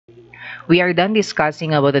We are done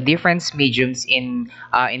discussing about the different mediums in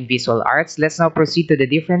visual arts. Let's now proceed to the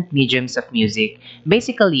different mediums of music.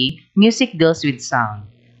 Basically, music deals with sound.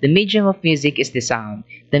 The medium of music is the sound.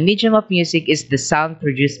 The medium of music is the sound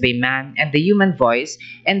produced by man and the human voice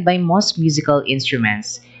and by most musical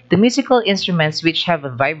instruments. The musical instruments which have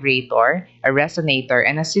a vibrator, a resonator,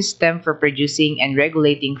 and a system for producing and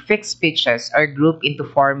regulating fixed pitches are grouped into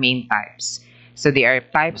four main types. So they are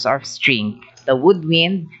types of string, the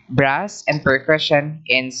woodwind, brass, and percussion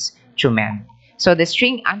instrument. So the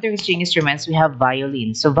string under string instruments we have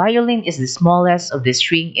violin. So violin is the smallest of the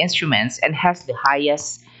string instruments and has the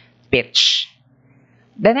highest pitch.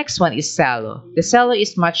 The next one is cello. The cello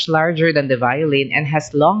is much larger than the violin and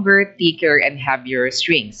has longer, thicker, and heavier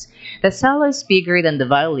strings. The cello is bigger than the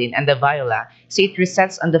violin and the viola, so it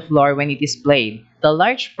resets on the floor when it is played. The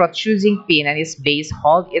large protruding pin and its base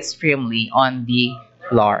hold it firmly on the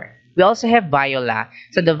floor. We also have viola.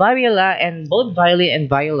 So the viola and both violin and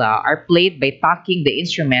viola are played by tucking the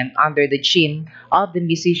instrument under the chin of the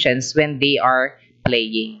musicians when they are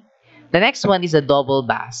playing. The next one is a double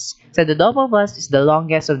bass. So the double bass is the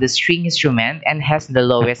longest of the string instrument and has the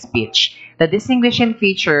lowest pitch. The distinguishing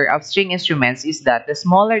feature of string instruments is that the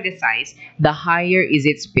smaller the size, the higher is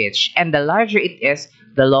its pitch, and the larger it is,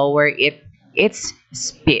 the lower its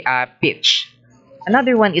pitch.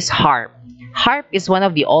 Another one is harp. Harp is one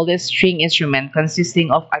of the oldest string instruments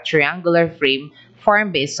consisting of a triangular frame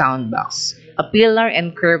formed by a sound box, a pillar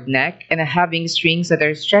and curved neck, and having strings that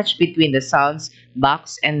are stretched between the sound's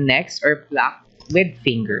box and necks or plucked with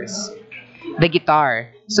fingers. The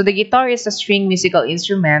guitar. So the guitar is a string musical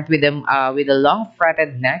instrument with a long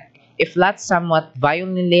fretted neck, a flat, somewhat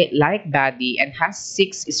violin-like body, and has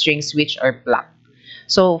six strings which are plucked.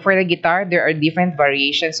 So for the guitar, there are different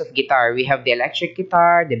variations of guitar. We have the electric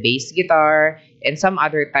guitar, the bass guitar, and some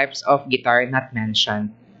other types of guitar not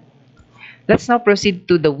mentioned. Let's now proceed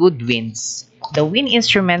to the woodwinds. The wind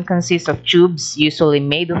instrument consists of tubes, usually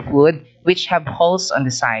made of wood, which have holes on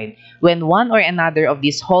the side. When one or another of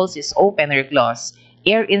these holes is open or closed,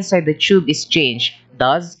 air inside the tube is changed,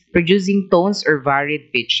 thus producing tones or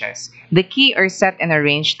varied pitches. The keys are set and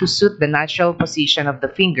arranged to suit the natural position of the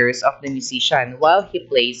fingers of the musician while he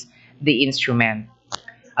plays the instrument.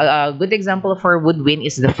 A good example for woodwind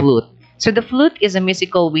is the flute. So the flute is a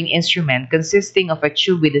musical wind instrument consisting of a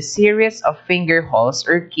tube with a series of finger holes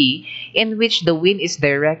or key in which the wind is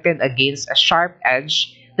directed against a sharp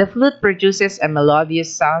edge. The flute produces a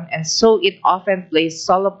melodious sound and so it often plays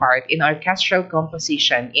solo part in orchestral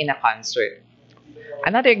composition in a concert.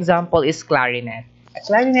 Another example is clarinet. A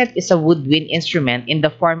clarinet is a woodwind instrument in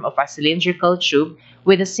the form of a cylindrical tube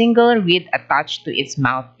with a single reed attached to its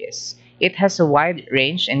mouthpiece. It has a wide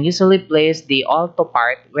range and usually plays the alto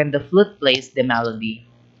part when the flute plays the melody.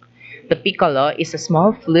 The piccolo is a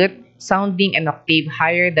small flute sounding an octave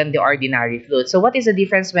higher than the ordinary flute. So what is the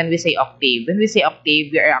difference when we say octave? When we say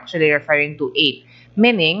octave, we are actually referring to eight,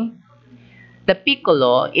 meaning the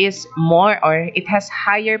piccolo is more or it has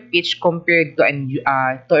higher pitch compared to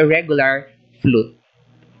a regular flute.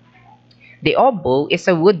 The oboe is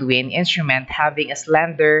a woodwind instrument having a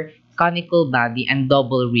slender conical body and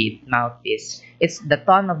double reed mouthpiece. It's the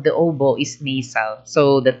tone of the oboe is nasal.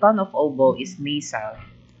 So the tone of oboe is nasal.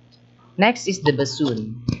 Next is the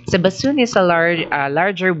bassoon. The bassoon is a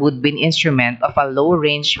larger woodwind instrument of a low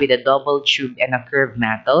range with a double tube and a curved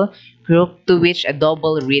metal crook to which a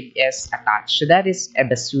double reed is attached. So that is a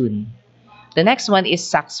bassoon. The next one is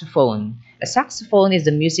saxophone. A saxophone is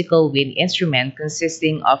a musical wind instrument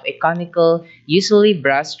consisting of a conical, usually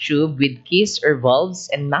brass tube with keys or valves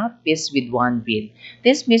and mouthpiece with one reed.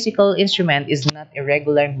 This musical instrument is not a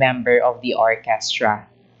regular member of the orchestra.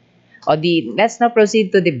 Let's now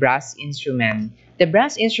proceed to the brass instrument. The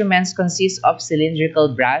brass instruments consist of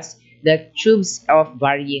cylindrical brass, the tubes of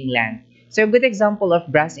varying length. So a good example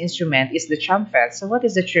of brass instrument is the trumpet. So what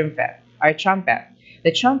is the trumpet? Or trumpet?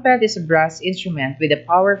 The trumpet is a brass instrument with a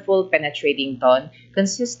powerful penetrating tone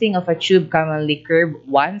consisting of a tube commonly curved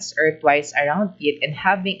once or twice around it and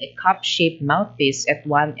having a cup-shaped mouthpiece at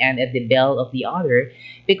one end and the bell of the other.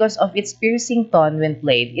 Because of its piercing tone when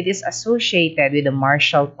played, it is associated with the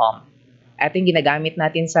martial pomp. Ito yung ginagamit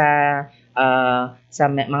natin sa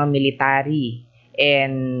mga military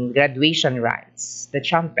and graduation rites, the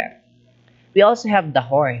trumpet. We also have the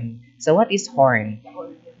horn. So what is horn?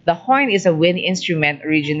 The horn is a wind instrument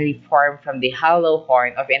originally formed from the hollow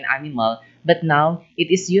horn of an animal, but now it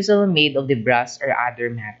is usually made of the brass or other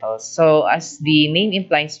metals. So as the name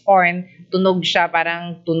implies horn, tunog siya,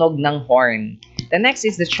 parang tunog ng horn. The next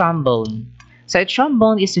is the trombone. So a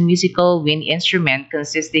trombone is a musical wind instrument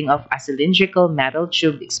consisting of a cylindrical metal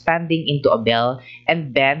tube expanding into a bell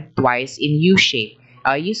and bent twice in U shape,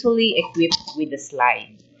 usually equipped with a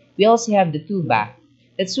slide. We also have the tuba.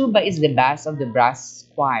 The tuba is the bass of the brass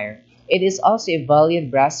choir. It is also a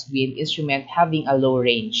valued brass wind instrument having a low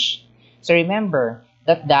range. So remember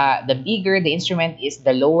that the bigger the instrument is,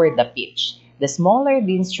 the lower the pitch. The smaller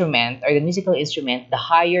the instrument or the musical instrument, the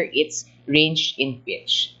higher its range in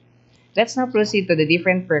pitch. Let's now proceed to the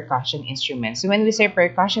different percussion instruments. So when we say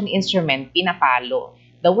percussion instrument, pinapalo,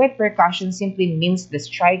 the word percussion simply means the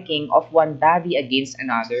striking of one body against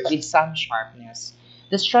another with some sharpness.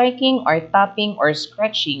 The striking or tapping or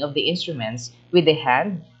scratching of the instruments with the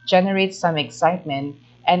hand generates some excitement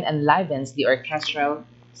and enlivens the orchestral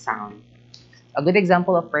sound. A good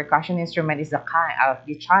example of percussion instrument is the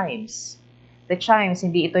chimes. The chimes,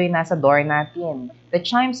 hindi ito yung nasa door natin. The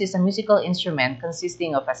chimes is a musical instrument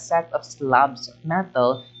consisting of a set of slabs of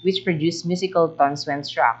metal which produce musical tones when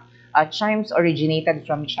struck. Chimes originated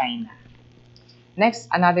from China. Next,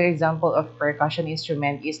 another example of percussion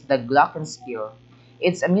instrument is the glockenspiel.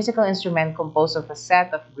 It's a musical instrument composed of a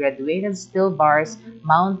set of graduated steel bars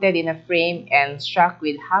mounted in a frame and struck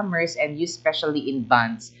with hammers and used specially in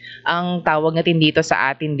bands. Ang tawag natin dito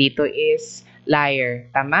sa atin dito is lyre.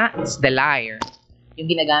 Tama? It's the lyre. Yung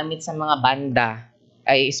ginagamit sa mga banda,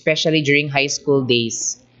 especially during high school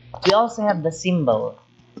days. We also have the cymbal.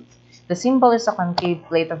 The cymbal is a concave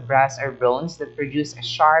plate of brass or bronze that produces a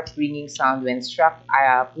sharp, ringing sound when struck,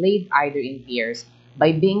 played either in pairs,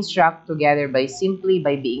 by being struck together simply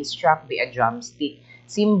by being struck by a drumstick.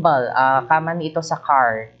 Cymbal, common ito sa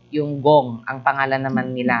car, yung gong, ang pangalan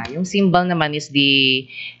naman nila. Yung cymbal naman is the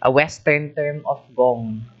western term of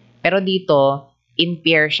gong. Pero dito, in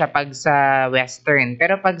pair siya pag sa western.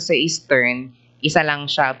 Pero pag sa eastern, isa lang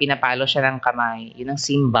siya, pinapalo siya ng kamay. Yun ang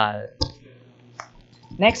cymbal.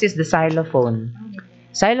 Next is the xylophone.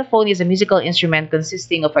 Xylophone is a musical instrument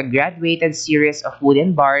consisting of a graduated series of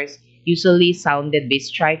wooden bars usually sounded by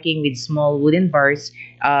striking with small wooden bars,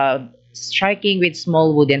 striking with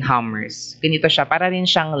small wooden hammers. Ganito siya, para rin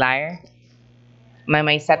siyang lyre.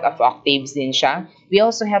 May set of octaves din siya. We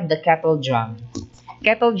also have the kettle drum.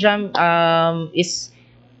 Kettle drum is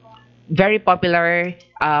very popular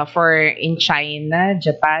in China,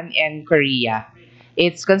 Japan, and Korea.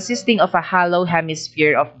 It's consisting of a hollow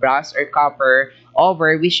hemisphere of brass or copper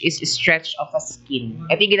over which is stretched of a skin.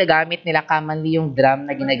 Ito yung ginagamit nila commonly yung drum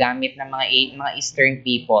na ginagamit ng mga Eastern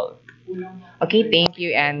people. Okay, thank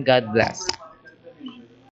you and God bless.